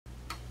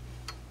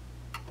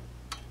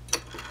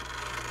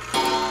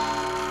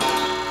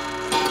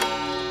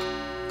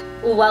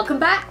Welcome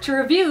back to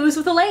Reviews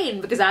with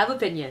Elaine, because I have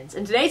opinions.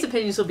 And today's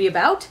opinions will be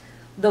about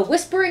The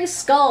Whispering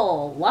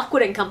Skull,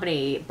 Lockwood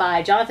Company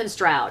by Jonathan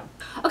Stroud.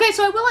 Okay,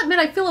 so I will admit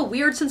I feel a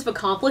weird sense of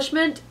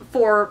accomplishment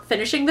for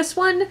finishing this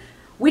one,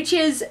 which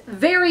is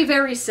very,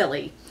 very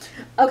silly.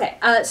 Okay,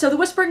 so The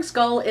Whispering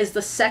Skull is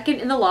the second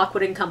in the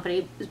Lockwood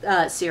Company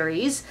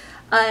series.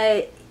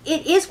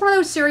 It is one of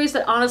those series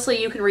that honestly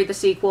you can read the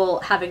sequel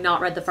having not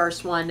read the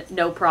first one,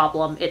 no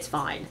problem, it's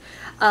fine.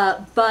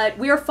 But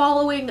we are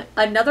following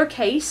another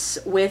case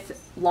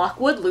with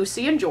Lockwood,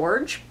 Lucy, and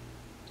George.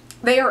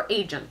 They are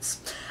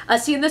agents.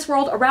 See, in this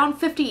world, around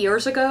 50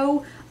 years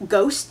ago,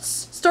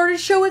 ghosts started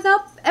showing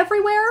up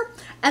everywhere.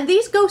 And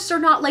these ghosts are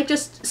not like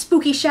just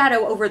spooky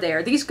shadow over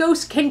there. These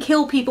ghosts can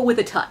kill people with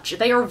a touch.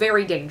 They are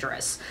very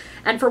dangerous.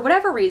 And for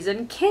whatever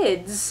reason,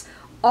 kids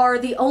are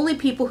the only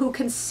people who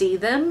can see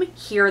them,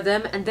 hear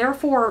them, and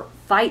therefore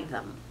fight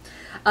them.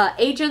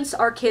 Agents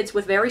are kids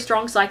with very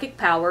strong psychic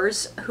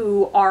powers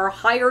who are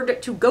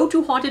hired to go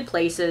to haunted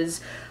places,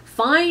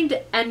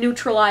 find and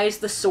neutralize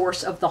the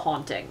source of the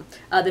haunting.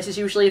 This is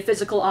usually a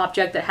physical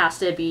object that has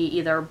to be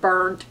either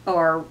burnt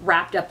or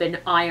wrapped up in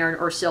iron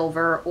or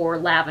silver or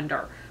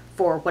lavender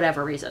for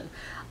whatever reason.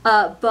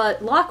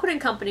 But Lockwood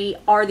Company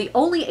are the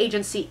only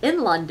agency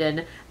in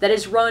London that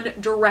is run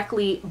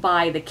directly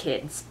by the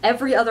kids.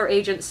 Every other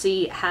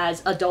agency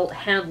has adult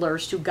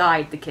handlers to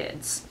guide the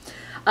kids.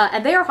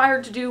 And they are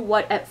hired to do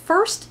what at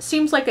first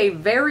seems like a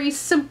very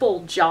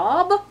simple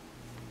job.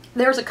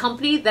 There's a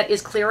company that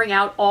is clearing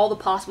out all the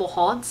possible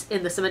haunts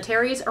in the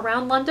cemeteries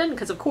around London,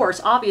 because of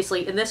course,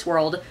 obviously, in this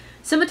world,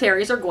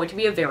 cemeteries are going to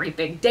be a very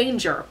big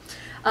danger.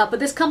 But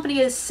this company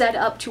is set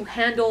up to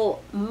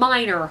handle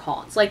minor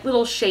haunts, like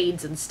little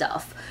shades and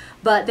stuff.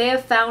 But they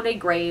have found a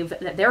grave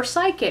that their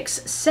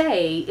psychics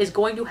say is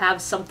going to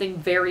have something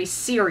very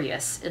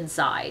serious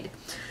inside.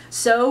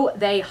 So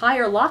they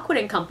hire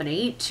Lockwood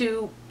Company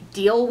to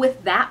deal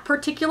with that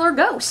particular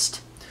ghost.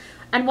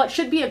 And what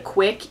should be a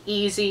quick,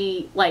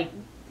 easy, like,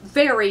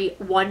 very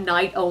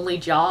one-night-only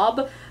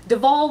job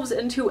devolves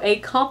into a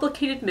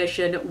complicated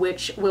mission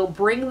which will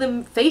bring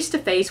them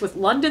face-to-face with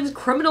London's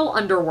criminal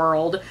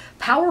underworld,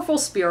 powerful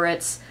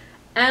spirits,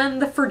 and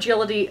the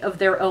fragility of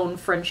their own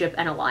friendship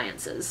and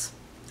alliances.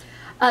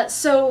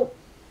 So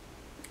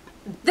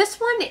this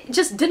one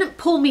just didn't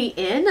pull me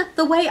in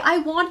the way I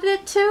wanted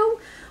it to,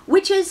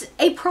 which is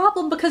a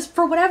problem because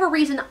for whatever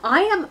reason,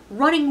 I am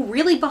running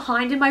really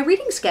behind in my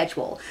reading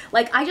schedule.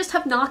 Like, I just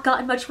have not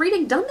gotten much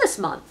reading done this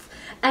month.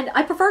 And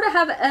I prefer to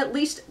have at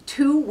least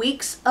 2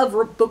 weeks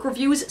of book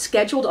reviews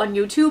scheduled on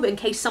YouTube in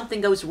case something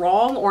goes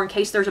wrong or in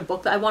case there's a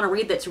book that I want to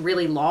read that's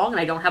really long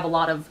and I don't have a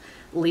lot of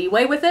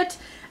leeway with it.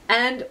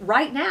 And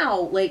right now,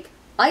 like,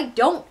 I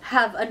don't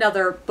have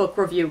another book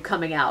review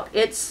coming out.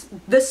 It's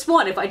this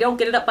one. If I don't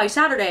get it up by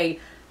Saturday,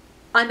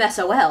 I'm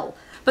SOL.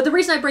 But the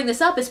reason I bring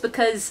this up is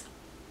because,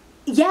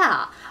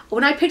 yeah,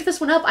 when I picked this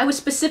one up, I was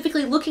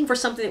specifically looking for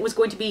something that was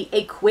going to be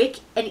a quick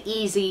and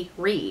easy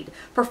read.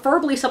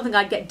 Preferably something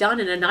I'd get done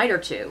in a night or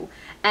two.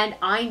 And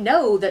I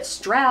know that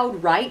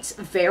Stroud writes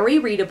very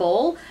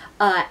readable,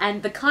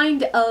 and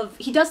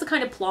he does the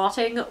kind of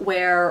plotting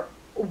where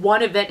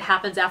one event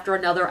happens after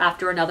another,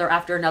 after another,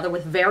 after another,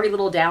 with very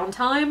little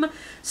downtime,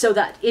 so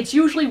that it's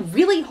usually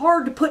really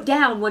hard to put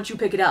down once you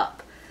pick it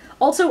up.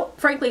 Also,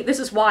 frankly, this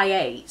is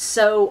YA,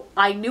 so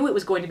I knew it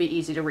was going to be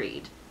easy to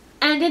read.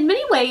 And in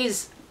many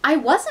ways, I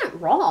wasn't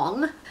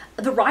wrong.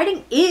 The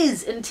writing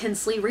is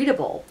intensely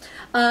readable.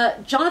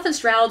 Jonathan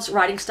Stroud's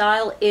writing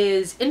style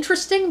is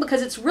interesting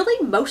because it's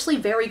really mostly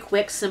very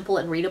quick, simple,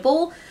 and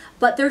readable,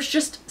 but there's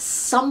just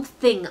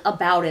something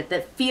about it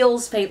that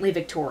feels faintly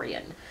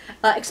Victorian.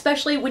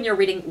 Especially when you're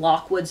reading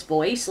Lockwood's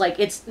voice. Like,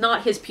 it's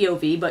not his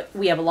POV, but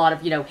we have a lot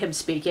of, him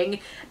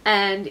speaking,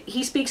 and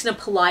he speaks in a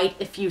polite,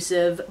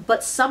 effusive,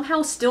 but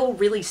somehow still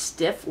really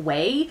stiff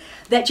way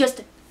that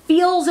just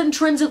feels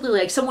intrinsically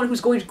like someone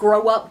who's going to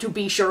grow up to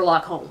be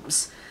Sherlock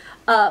Holmes.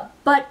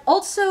 But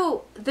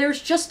also,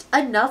 there's just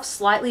enough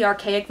slightly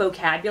archaic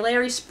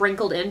vocabulary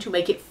sprinkled in to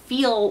make it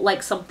feel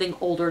like something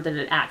older than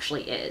it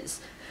actually is.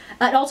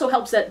 It also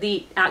helps that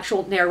the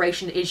actual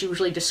narration is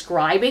usually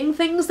describing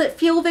things that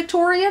feel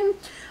Victorian.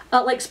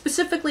 Like,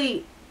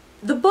 specifically,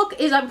 the book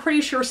is, I'm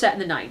pretty sure, set in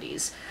the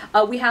 90s.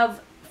 We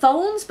have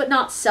phones, but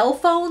not cell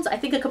phones. I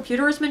think a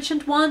computer is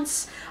mentioned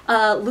once.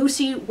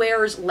 Lucy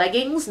wears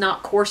leggings,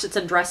 not corsets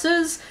and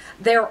dresses.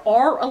 There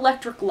are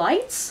electric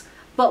lights,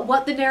 but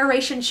what the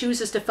narration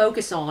chooses to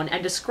focus on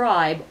and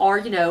describe are,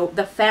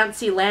 the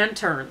fancy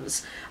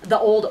lanterns, the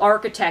old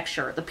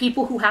architecture, the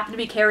people who happen to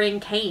be carrying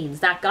canes,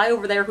 that guy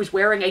over there who's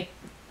wearing a,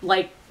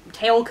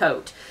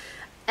 tailcoat.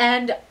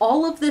 And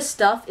all of this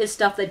stuff is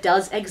stuff that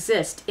does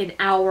exist in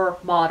our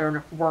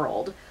modern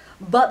world.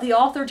 But the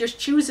author just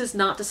chooses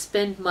not to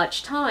spend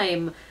much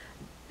time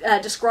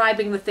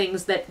describing the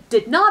things that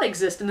did not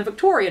exist in the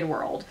Victorian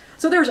world.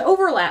 So there's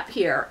overlap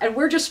here, and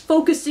we're just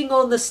focusing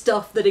on the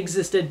stuff that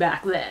existed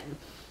back then.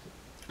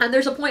 And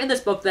there's a point in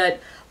this book that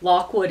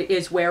Lockwood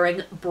is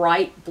wearing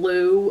bright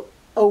blue,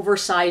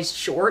 oversized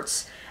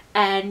shorts,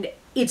 and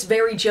it's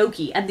very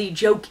jokey, and the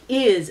joke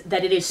is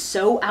that it is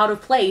so out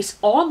of place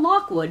on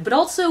Lockwood, but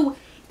also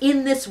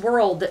in this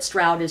world that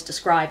Stroud is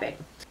describing.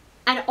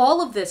 And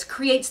all of this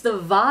creates the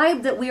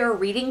vibe that we are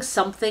reading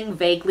something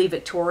vaguely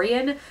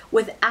Victorian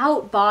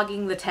without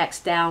bogging the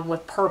text down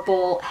with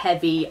purple,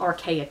 heavy,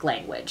 archaic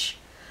language.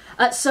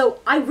 So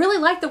I really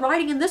like the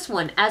writing in this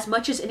one as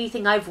much as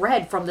anything I've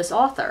read from this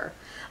author.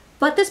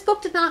 But this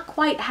book did not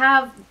quite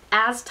have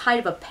as tight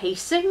of a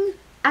pacing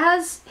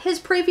as his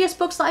previous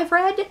books that I've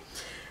read.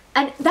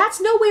 And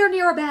that's nowhere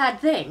near a bad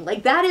thing.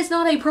 Like, that is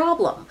not a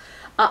problem.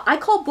 I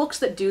call books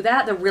that do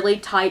that, the really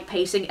tight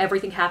pacing,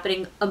 everything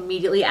happening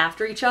immediately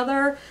after each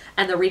other,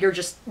 and the reader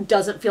just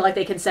doesn't feel like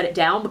they can set it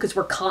down because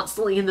we're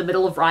constantly in the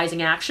middle of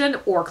rising action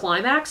or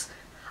climax.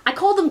 I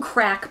call them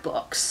crack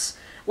books.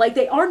 Like,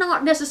 they are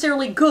not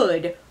necessarily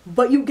good,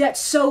 but you get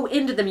so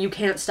into them you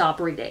can't stop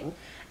reading.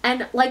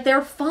 And, like,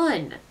 they're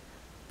fun.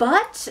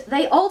 But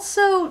they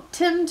also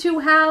tend to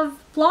have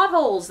plot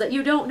holes that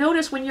you don't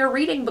notice when you're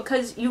reading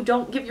because you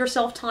don't give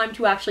yourself time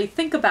to actually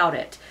think about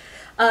it.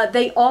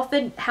 They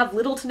often have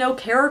little to no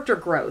character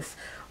growth,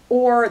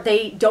 or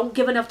they don't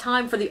give enough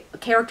time for the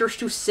characters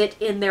to sit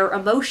in their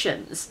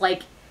emotions.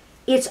 Like,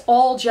 it's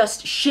all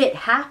just shit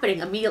happening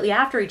immediately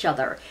after each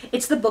other.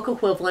 It's the book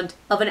equivalent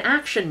of an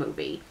action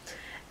movie.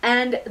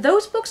 And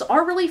those books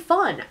are really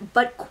fun,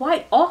 but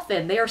quite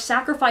often they are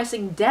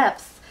sacrificing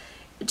depth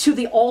to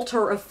the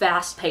altar of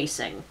fast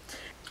pacing.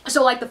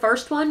 So like the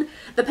first one,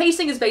 the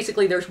pacing is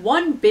basically there's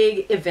one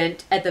big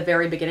event at the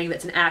very beginning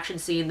that's an action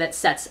scene that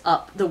sets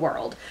up the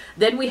world.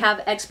 Then we have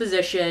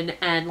exposition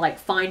and like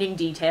finding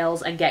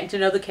details and getting to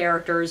know the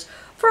characters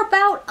for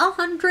about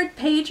 100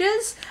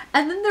 pages.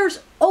 And then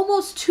there's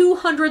almost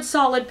 200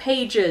 solid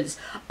pages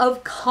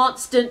of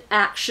constant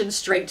action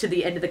straight to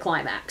the end of the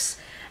climax.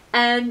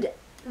 And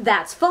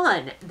that's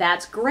fun.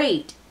 That's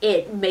great.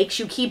 It makes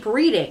you keep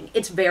reading.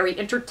 It's very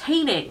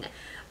entertaining.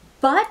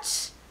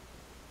 But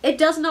it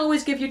doesn't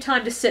always give you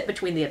time to sit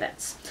between the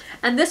events.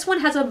 And this one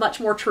has a much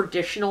more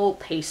traditional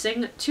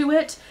pacing to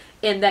it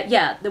in that,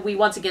 yeah, that we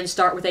once again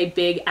start with a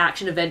big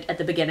action event at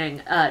the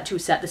beginning to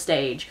set the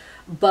stage.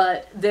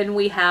 But then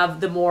we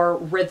have the more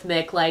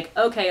rhythmic, like,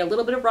 okay, a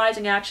little bit of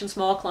rising action,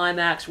 small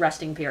climax,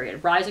 resting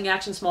period. Rising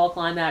action, small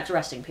climax,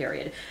 resting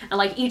period. And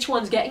like each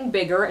one's getting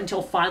bigger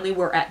until finally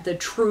we're at the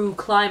true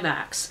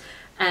climax.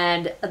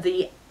 And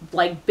the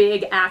like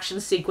big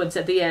action sequence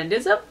at the end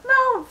is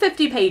about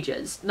 50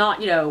 pages, not,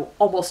 you know,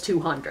 almost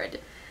 200.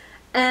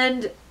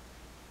 And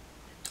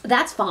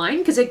that's fine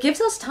because it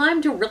gives us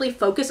time to really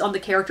focus on the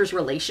characters'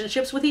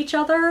 relationships with each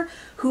other,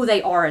 who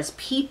they are as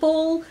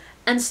people,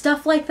 and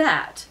stuff like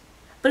that.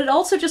 But it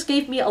also just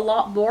gave me a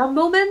lot more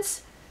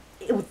moments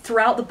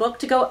throughout the book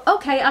to go,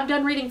 okay, I'm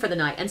done reading for the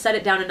night, and set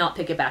it down and not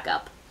pick it back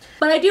up.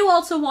 But I do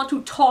also want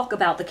to talk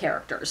about the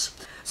characters.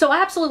 So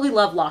I absolutely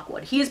love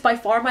Lockwood. He is by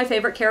far my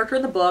favorite character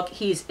in the book.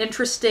 He's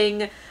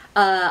interesting.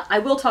 I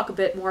will talk a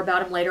bit more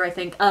about him later, I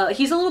think.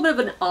 He's a little bit of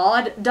an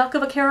odd duck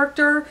of a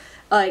character.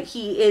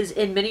 He is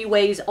in many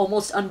ways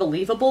almost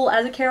unbelievable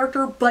as a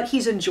character, but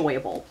he's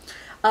enjoyable.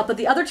 But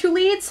the other two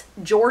leads,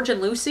 George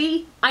and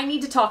Lucy, I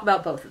need to talk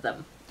about both of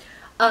them.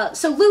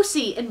 So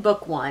Lucy in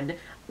book one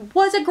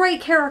was a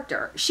great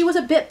character. She was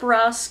a bit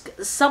brusque,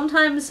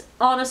 sometimes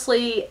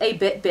honestly a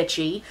bit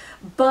bitchy,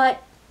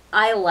 but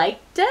I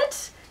liked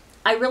it.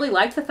 I really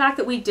liked the fact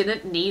that we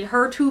didn't need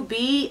her to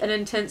be an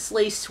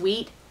intensely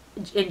sweet,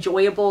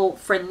 enjoyable,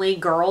 friendly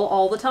girl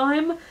all the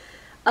time.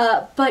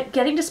 But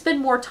getting to spend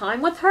more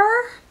time with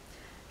her,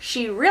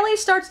 she really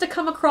starts to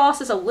come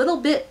across as a little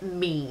bit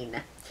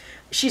mean.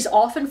 She's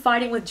often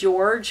fighting with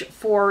George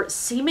for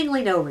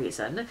seemingly no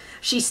reason.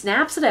 She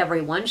snaps at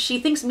everyone. She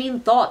thinks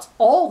mean thoughts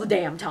all the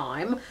damn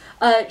time.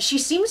 She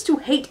seems to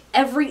hate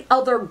every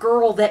other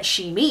girl that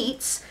she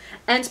meets.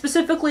 And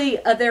specifically,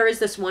 there is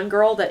this one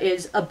girl that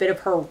is a bit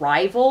of her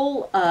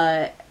rival.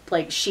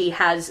 Like, she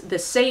has the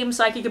same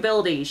psychic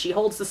ability. She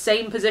holds the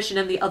same position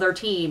in the other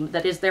team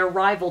that is their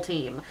rival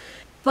team.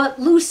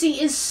 But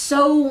Lucy is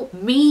so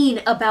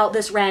mean about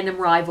this random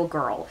rival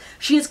girl.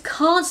 She is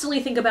constantly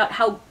thinking about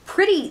how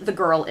pretty the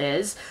girl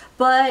is,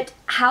 but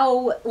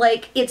how,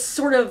 like, it's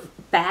sort of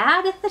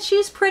bad that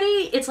she's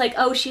pretty. It's like,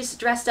 oh, she's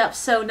dressed up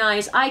so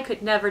nice. I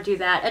could never do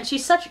that. And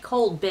she's such a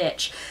cold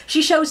bitch.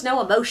 She shows no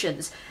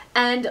emotions.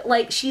 And,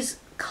 like, she's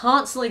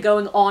constantly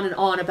going on and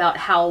on about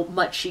how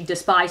much she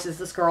despises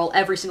this girl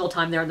every single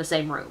time they're in the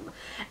same room.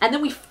 And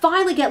then we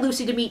finally get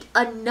Lucy to meet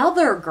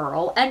another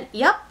girl, and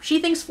yep, she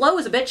thinks Flo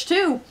is a bitch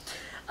too.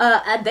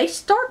 And they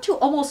start to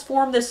almost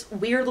form this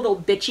weird little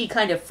bitchy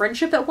kind of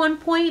friendship at one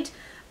point,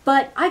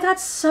 but I got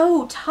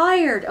so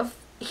tired of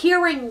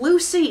hearing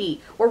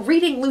Lucy, or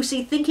reading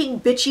Lucy thinking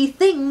bitchy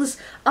things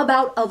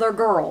about other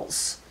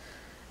girls.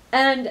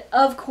 And,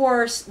 of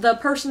course, the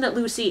person that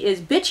Lucy is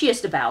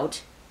bitchiest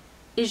about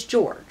is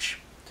George.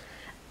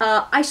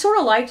 I sort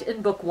of liked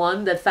in book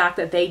one the fact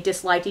that they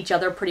disliked each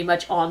other pretty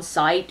much on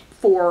sight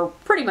for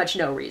pretty much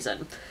no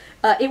reason.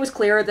 It was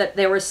clear that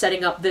they were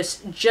setting up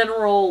this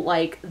general,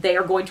 like, they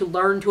are going to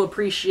learn to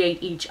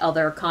appreciate each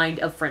other kind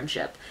of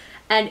friendship.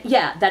 And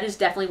yeah, that is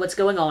definitely what's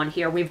going on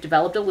here. We've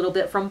developed a little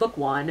bit from book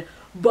 1,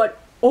 but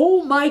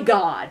oh my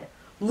god,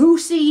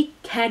 Lucy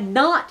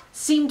cannot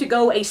seem to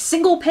go a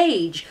single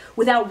page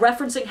without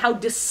referencing how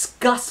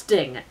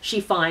disgusting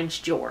she finds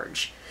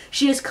George.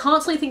 She is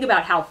constantly thinking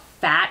about how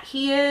fat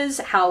he is,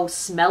 how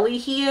smelly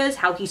he is,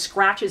 how he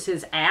scratches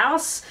his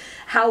ass,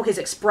 how his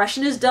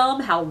expression is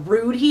dumb, how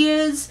rude he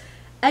is.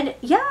 And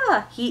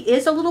yeah, he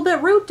is a little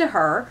bit rude to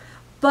her,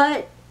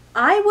 but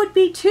I would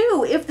be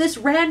too if this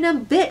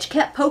random bitch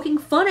kept poking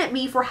fun at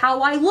me for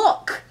how I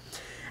look.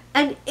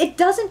 And it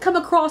doesn't come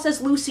across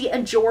as Lucy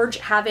and George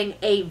having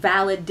a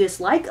valid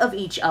dislike of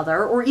each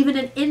other, or even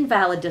an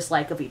invalid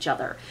dislike of each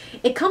other.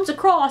 It comes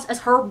across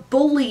as her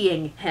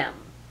bullying him,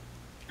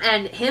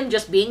 and him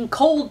just being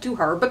cold to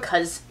her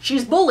because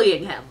she's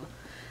bullying him.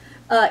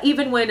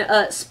 Even when,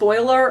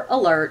 spoiler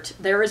alert,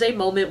 there is a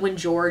moment when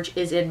George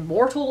is in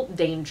mortal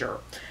danger,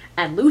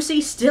 and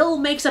Lucy still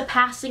makes a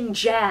passing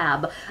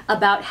jab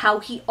about how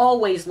he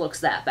always looks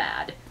that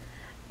bad.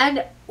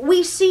 And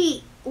we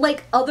see,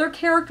 like, other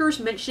characters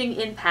mentioning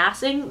in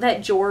passing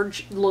that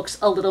George looks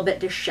a little bit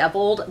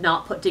disheveled,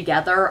 not put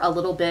together, a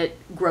little bit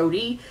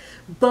grody.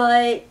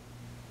 But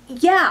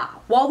yeah,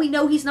 while we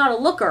know he's not a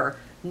looker,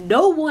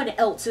 no one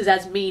else is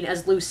as mean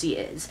as Lucy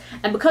is.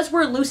 And because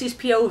we're in Lucy's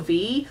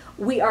POV,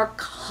 we are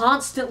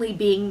constantly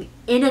being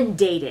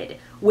inundated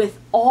with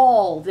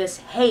all this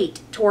hate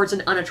towards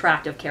an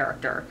unattractive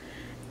character.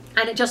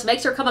 And it just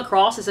makes her come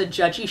across as a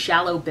judgy,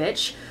 shallow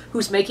bitch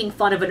who's making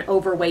fun of an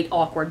overweight,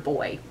 awkward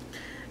boy.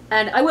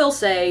 And I will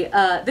say,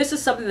 this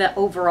is something that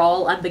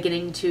overall I'm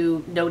beginning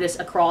to notice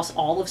across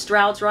all of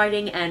Stroud's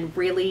writing and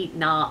really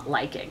not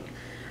liking.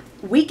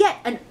 We get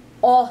an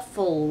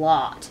awful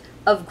lot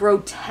of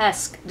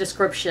grotesque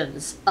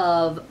descriptions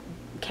of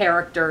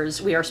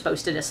characters we are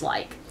supposed to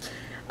dislike.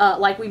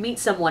 Like we meet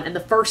someone and the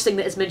first thing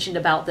that is mentioned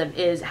about them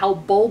is how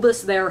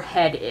bulbous their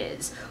head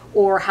is,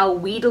 or how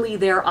weedly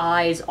their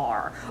eyes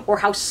are, or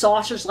how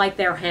sausage-like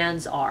their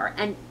hands are.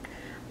 And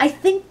I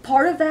think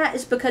part of that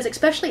is because,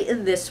 especially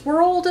in this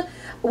world,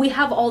 we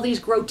have all these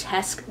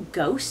grotesque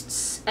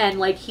ghosts, and,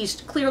 like,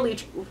 he's clearly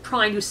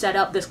trying to set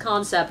up this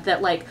concept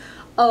that, like,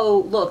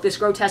 oh, look, this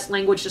grotesque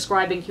language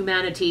describing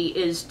humanity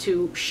is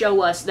to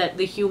show us that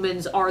the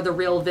humans are the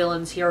real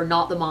villains here,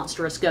 not the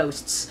monstrous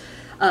ghosts.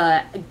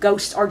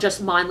 Ghosts are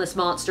just mindless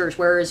monsters,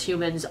 whereas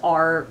humans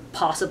are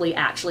possibly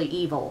actually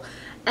evil.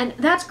 And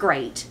that's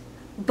great,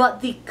 but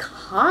the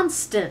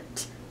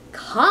constant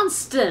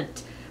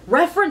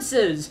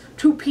references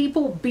to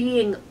people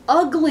being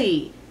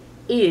ugly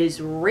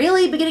is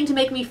really beginning to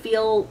make me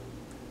feel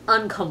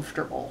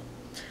uncomfortable.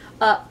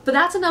 But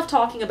that's enough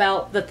talking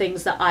about the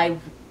things that I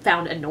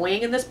found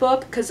annoying in this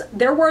book, because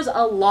there was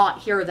a lot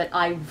here that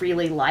I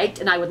really liked,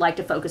 and I would like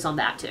to focus on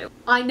that too.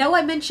 I know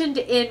I mentioned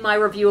in my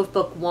review of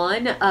book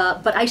 1,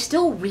 but I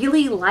still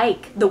really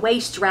like the way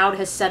Stroud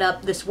has set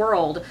up this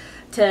world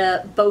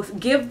to both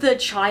give the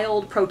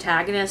child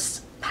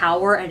protagonists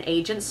power and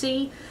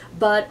agency,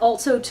 but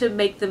also to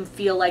make them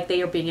feel like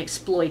they are being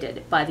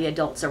exploited by the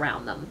adults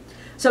around them.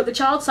 So the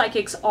child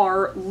psychics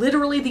are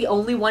literally the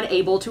only one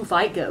able to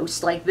fight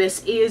ghosts. Like,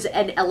 this is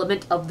an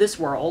element of this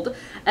world,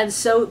 and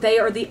so they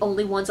are the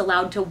only ones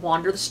allowed to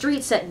wander the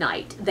streets at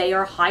night. They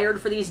are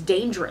hired for these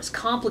dangerous,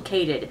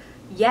 complicated,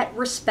 yet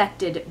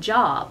respected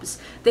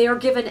jobs. They are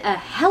given a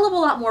hell of a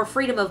lot more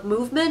freedom of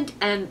movement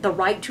and the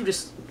right to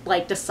just,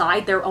 like,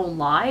 decide their own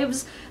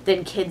lives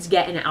than kids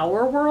get in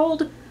our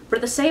world, but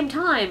at the same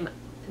time,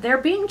 they're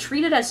being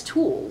treated as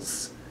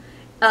tools.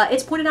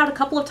 It's pointed out a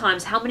couple of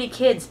times how many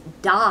kids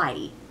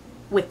die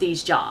with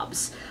these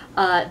jobs.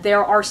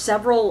 There are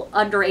several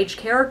underage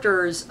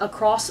characters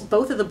across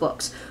both of the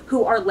books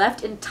who are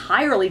left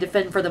entirely to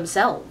fend for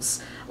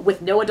themselves,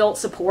 with no adult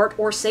support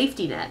or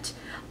safety net.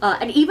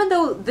 And even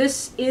though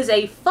this is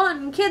a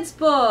fun kids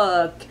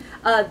book,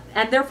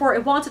 and therefore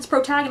it wants its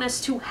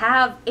protagonists to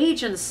have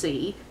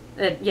agency,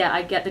 yeah,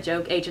 I get the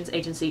joke,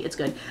 agency, it's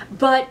good,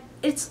 but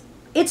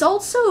it's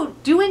also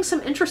doing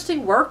some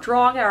interesting work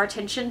drawing our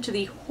attention to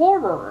the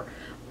horror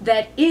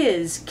that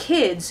is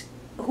kids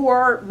who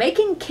are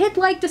making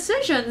kid-like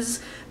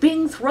decisions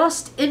being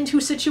thrust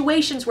into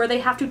situations where they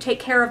have to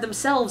take care of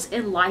themselves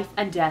in life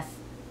and death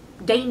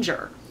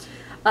danger.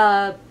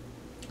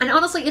 And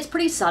honestly, it's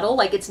pretty subtle.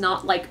 Like, it's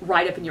not, like,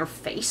 right up in your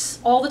face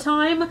all the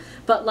time,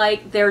 but,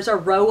 like, there's a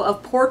row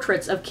of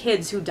portraits of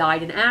kids who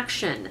died in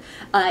action.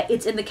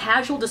 It's in the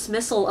casual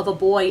dismissal of a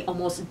boy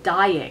almost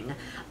dying.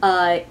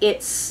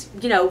 It's,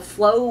 you know,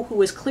 Flo, who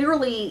is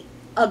clearly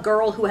a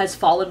girl who has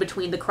fallen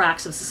between the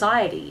cracks of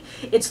society.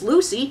 It's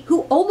Lucy,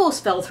 who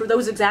almost fell through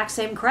those exact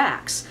same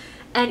cracks.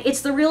 And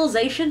it's the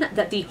realization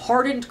that the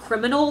hardened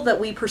criminal that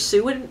we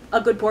pursue in a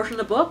good portion of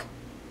the book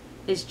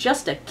is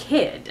just a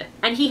kid.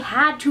 And he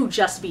had to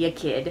just be a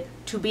kid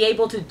to be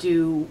able to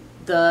do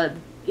the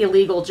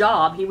illegal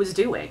job he was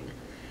doing.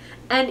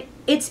 And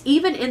it's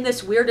even in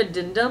this weird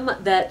addendum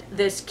that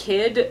this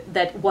kid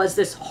that was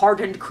this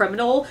hardened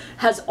criminal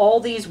has all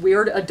these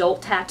weird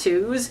adult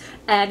tattoos,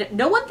 and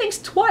no one thinks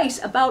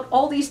twice about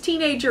all these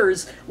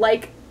teenagers,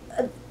 like,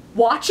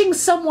 watching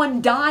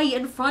someone die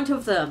in front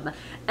of them.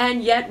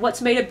 and yet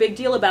what's made a big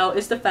deal about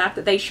is the fact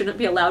that they shouldn't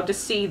be allowed to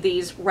see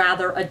these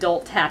rather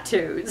adult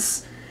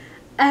tattoos.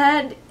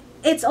 And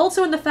it's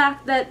also in the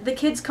fact that the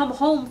kids come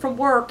home from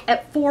work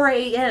at 4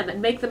 a.m.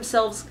 and make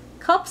themselves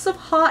cups of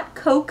hot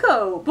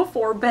cocoa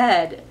before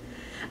bed.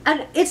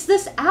 And it's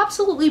this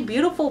absolutely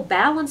beautiful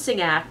balancing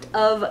act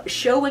of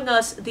showing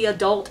us the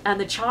adult and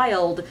the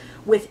child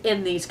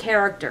within these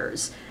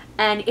characters.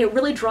 And it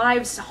really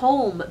drives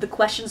home the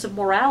questions of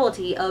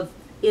morality of,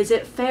 is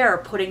it fair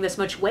putting this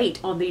much weight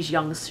on these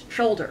young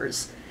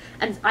shoulders?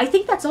 And I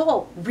think that's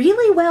all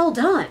really well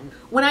done.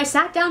 When I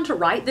sat down to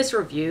write this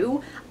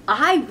review,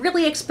 I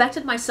really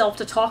expected myself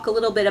to talk a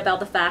little bit about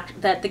the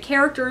fact that the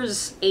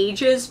characters'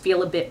 ages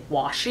feel a bit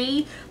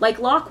washy. Like,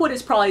 Lockwood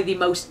is probably the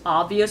most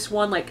obvious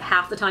one. Like,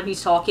 half the time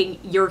he's talking,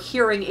 you're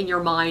hearing in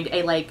your mind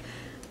a, like,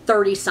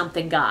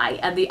 30-something guy,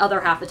 and the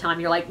other half the time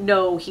you're like,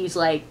 no, he's,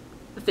 like,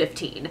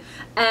 15.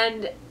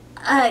 And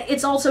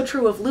it's also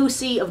true of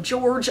Lucy, of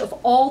George, of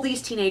all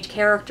these teenage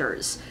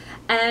characters.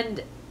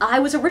 And I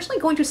was originally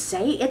going to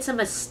say it's a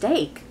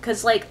mistake,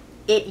 because, like,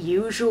 it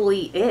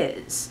usually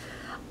is.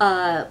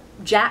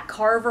 Jack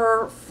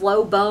Carver,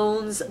 Flo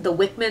Bones, the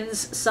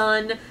Wickman's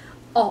son,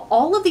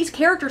 all of these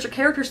characters are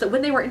characters that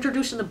when they were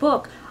introduced in the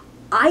book,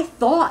 I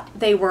thought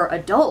they were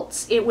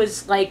adults. It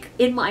was, like,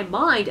 in my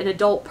mind, an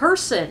adult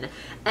person,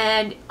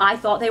 and I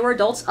thought they were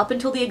adults up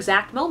until the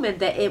exact moment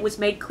that it was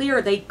made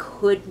clear they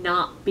could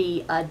not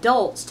be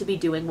adults to be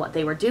doing what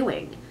they were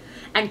doing.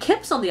 And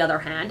Kipps, on the other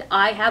hand,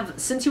 I have,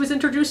 since he was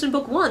introduced in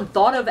book 1,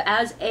 thought of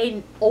as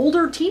an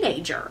older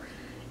teenager,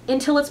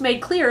 until it's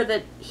made clear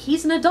that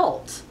he's an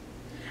adult.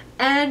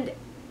 And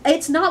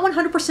it's not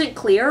 100%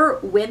 clear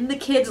when the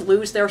kids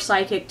lose their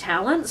psychic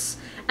talents,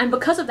 and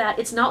because of that,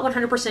 it's not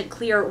 100%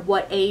 clear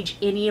what age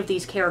any of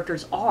these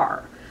characters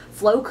are.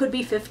 Flo could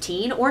be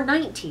 15 or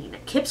 19.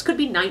 Kipps could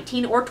be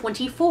 19 or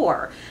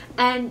 24.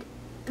 And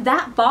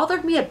that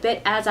bothered me a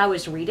bit as I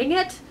was reading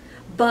it,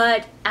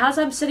 but as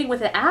I'm sitting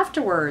with it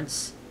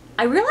afterwards,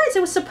 I realized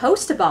it was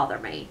supposed to bother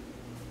me.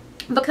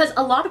 Because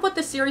a lot of what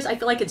this series I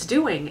feel like it's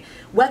doing,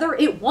 whether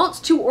it wants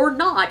to or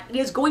not,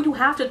 is going to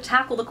have to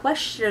tackle the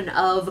question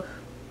of,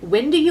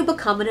 when do you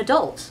become an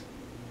adult?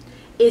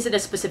 Is it a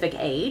specific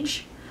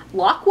age?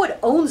 Lockwood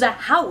owns a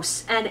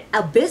house and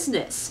a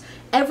business.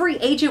 Every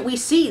agent we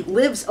see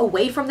lives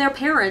away from their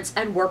parents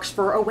and works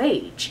for a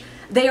wage.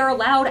 They are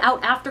allowed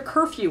out after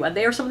curfew, and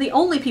they are some of the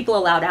only people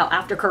allowed out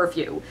after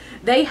curfew.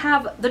 They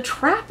have the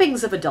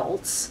trappings of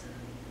adults,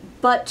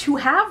 but to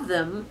have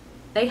them,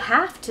 they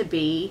have to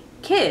be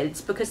kids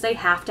because they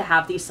have to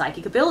have these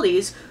psychic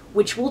abilities,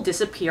 which will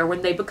disappear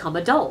when they become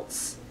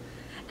adults.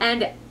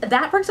 And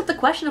that brings up the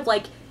question of,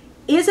 like,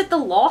 is it the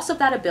loss of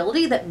that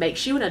ability that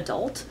makes you an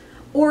adult?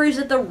 Or is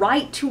it the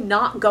right to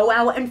not go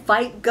out and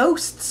fight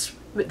ghosts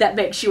that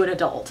makes you an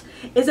adult?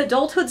 Is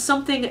adulthood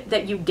something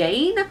that you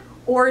gain,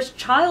 or is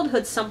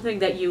childhood something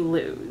that you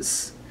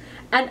lose?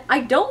 And I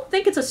don't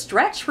think it's a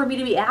stretch for me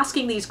to be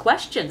asking these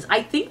questions.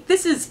 I think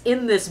this is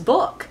in this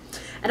book.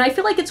 And I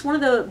feel like it's one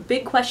of the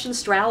big questions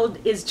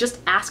Stroud is just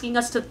asking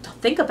us to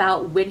think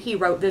about when he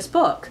wrote this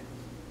book.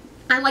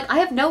 And, like, I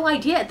have no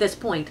idea at this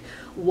point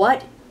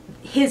what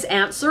his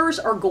answers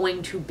are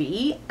going to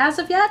be as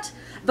of yet,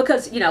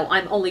 because, you know,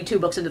 I'm only 2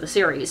 books into the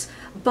series.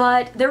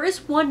 But there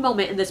is one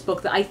moment in this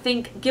book that I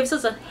think gives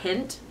us a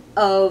hint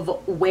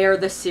of where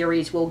the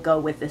series will go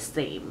with this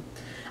theme.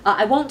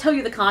 I won't tell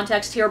you the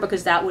context here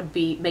because that would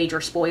be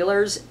major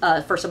spoilers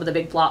for some of the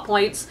big plot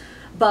points.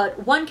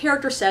 But one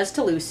character says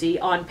to Lucy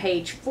on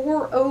page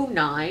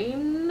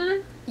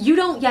 409, "You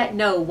don't yet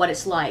know what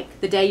it's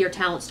like the day your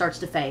talent starts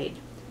to fade.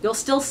 You'll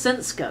still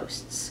sense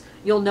ghosts.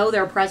 You'll know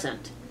they're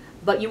present.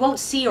 But you won't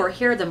see or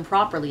hear them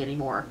properly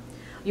anymore.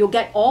 You'll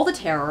get all the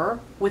terror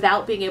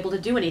without being able to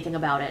do anything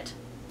about it."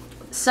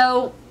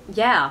 So,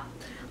 yeah.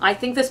 I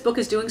think this book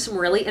is doing some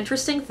really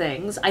interesting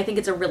things. I think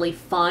it's a really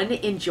fun,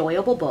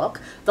 enjoyable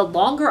book. The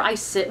longer I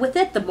sit with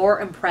it, the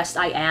more impressed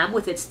I am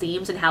with its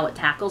themes and how it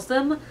tackles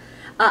them.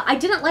 I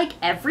didn't like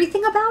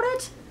everything about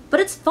it,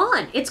 but it's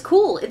fun, it's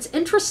cool, it's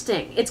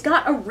interesting. It's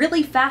got a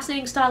really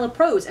fascinating style of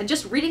prose, and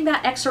just reading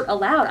that excerpt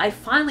aloud, I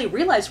finally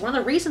realized one of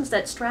the reasons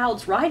that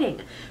Stroud's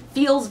writing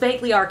feels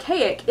vaguely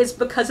archaic is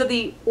because of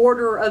the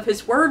order of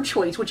his word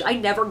choice, which I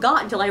never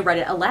got until I read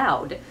it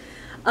aloud.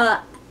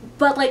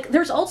 But, like,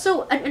 there's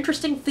also an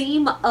interesting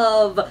theme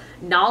of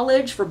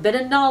knowledge,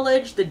 forbidden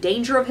knowledge, the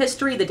danger of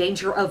history, the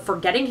danger of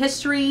forgetting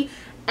history,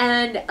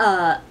 and,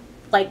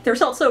 like,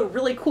 there's also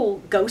really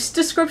cool ghost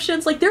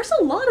descriptions. Like, there's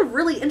a lot of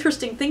really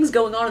interesting things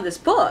going on in this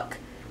book.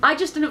 I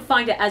just didn't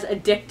find it as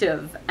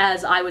addictive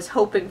as I was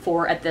hoping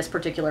for at this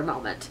particular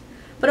moment.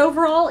 But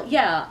overall,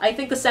 yeah, I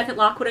think the second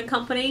Lockwood &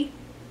 Company,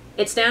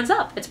 it stands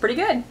up. It's pretty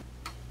good.